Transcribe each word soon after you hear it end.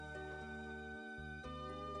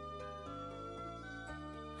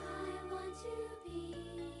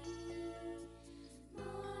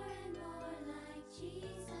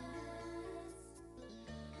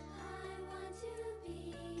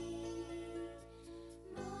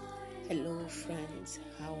friends,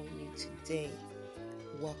 how are you today?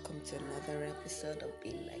 Welcome to another episode of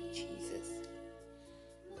Being Like Jesus.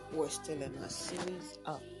 We're still in our series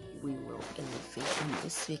of We Will Elevate, and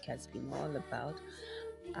this week has been all about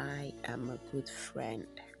I am a good friend.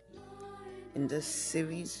 In this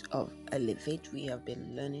series of Elevate, we have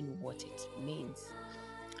been learning what it means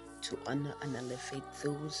to honor and elevate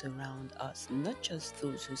those around us, not just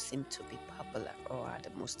those who seem to be popular or are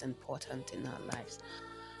the most important in our lives,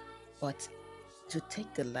 but to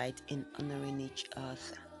take delight in honoring each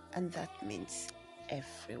other, and that means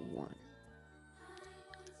everyone.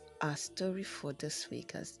 Our story for this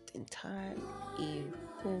week has entitled A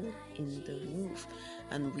Hole in the Roof,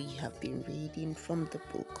 and we have been reading from the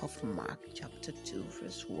book of Mark, chapter 2,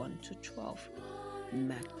 verse 1 to 12.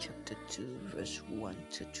 Mark, chapter 2, verse 1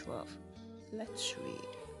 to 12. Let's read.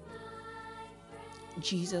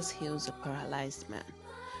 Jesus heals a paralyzed man.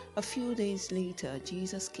 A few days later,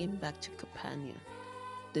 Jesus came back to Capernaum.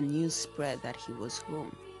 The news spread that he was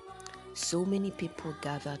home. So many people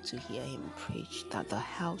gathered to hear him preach that the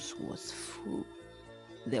house was full.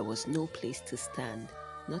 There was no place to stand,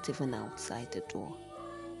 not even outside the door.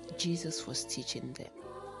 Jesus was teaching them.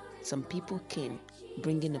 Some people came,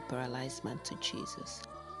 bringing a paralyzed man to Jesus.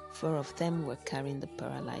 4 of them were carrying the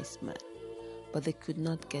paralyzed man, but they could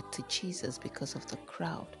not get to Jesus because of the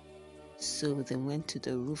crowd. So they went to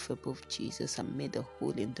the roof above Jesus and made a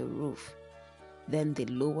hole in the roof. Then they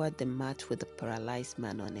lowered the mat with the paralyzed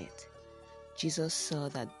man on it. Jesus saw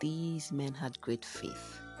that these men had great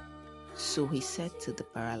faith. So he said to the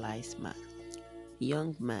paralyzed man,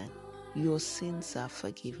 "Young man, your sins are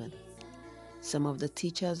forgiven." Some of the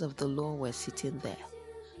teachers of the law were sitting there.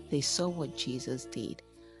 They saw what Jesus did,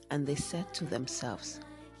 and they said to themselves,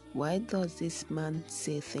 "Why does this man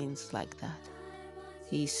say things like that?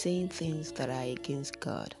 He is saying things that are against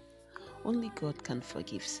God. Only God can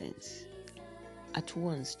forgive sins." At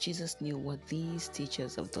once, Jesus knew what these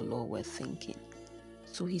teachers of the law were thinking.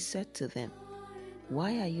 So he said to them,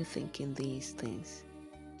 "Why are you thinking these things?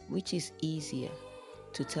 Which is easier,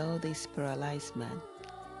 to tell this paralyzed man,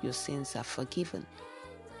 'Your sins are forgiven,'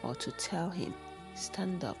 or to tell him,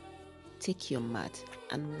 'Stand up, take your mat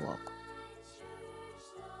and walk'?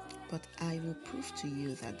 But I will prove to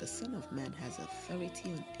you that the Son of Man has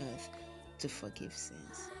authority on earth to forgive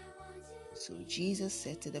sins." So Jesus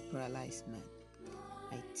said to the paralyzed man,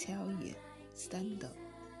 "I tell you, stand up,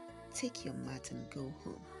 take your mat and go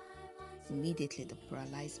home." Immediately the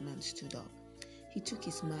paralyzed man stood up. He took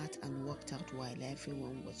his mat and walked out while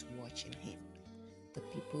everyone was watching him. The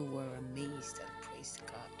people were amazed and praised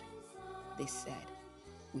God. They said,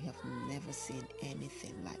 "We have never seen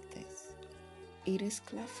anything like this." It is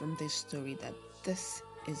clear from this story that this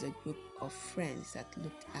is a group of friends that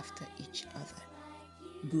looked after each other.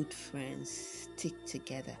 Good friends stick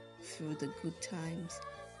together through the good times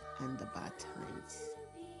and the bad times.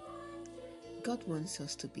 God wants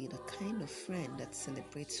us to be the kind of friend that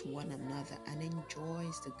celebrates one another and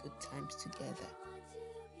enjoys the good times together,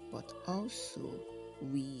 but also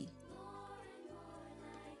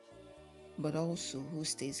who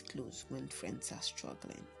stays close when friends are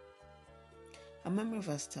struggling. A memory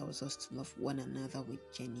verse tells us to love one another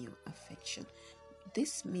with genuine affection.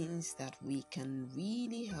 This means that we can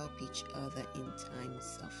really help each other in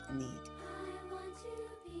times of need.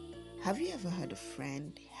 Have you ever had a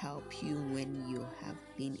friend help you when you have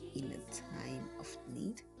been in a time of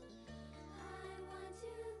need?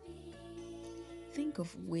 Think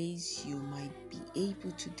of ways you might be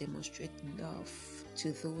able to demonstrate love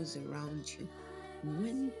to those around you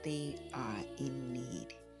when they are in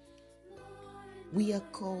need. We are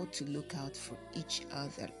called to look out for each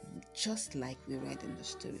other, just like we read in the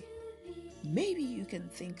story. Maybe you can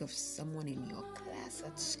think of someone in your class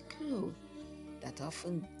at school that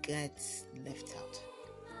often gets left out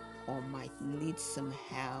or might need some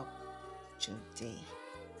help today.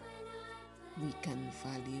 We can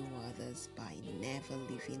value others by never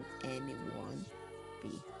leaving anyone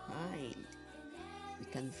behind. We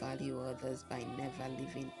can value others by never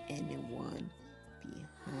leaving anyone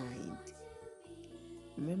behind.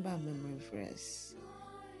 Remember our memory verse,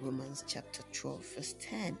 Romans chapter 12, verse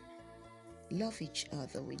 10. Love each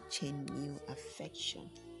other with genuine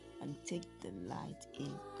affection and take delight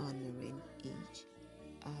in honoring each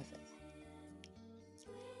other.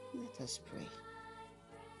 Let us pray.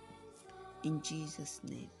 In Jesus'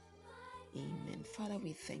 name, amen. Father,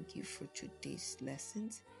 we thank you for today's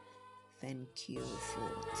lessons. Thank you for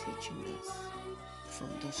teaching us from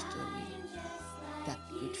the story that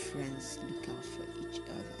good friends look out for each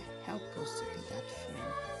other. Help us to be that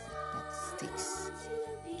friend that sticks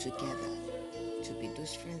together to be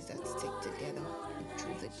those friends that stick together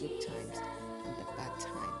through the good times and the bad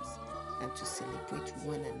times, and to celebrate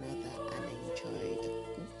one another and enjoy the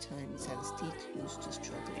good times and stay close to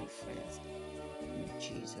struggling friends. In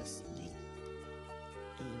Jesus' name,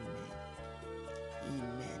 amen.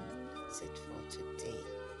 Amen. That's it for today.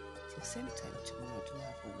 Till same time tomorrow, do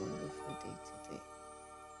have a wonderful day today.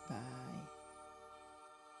 Bye.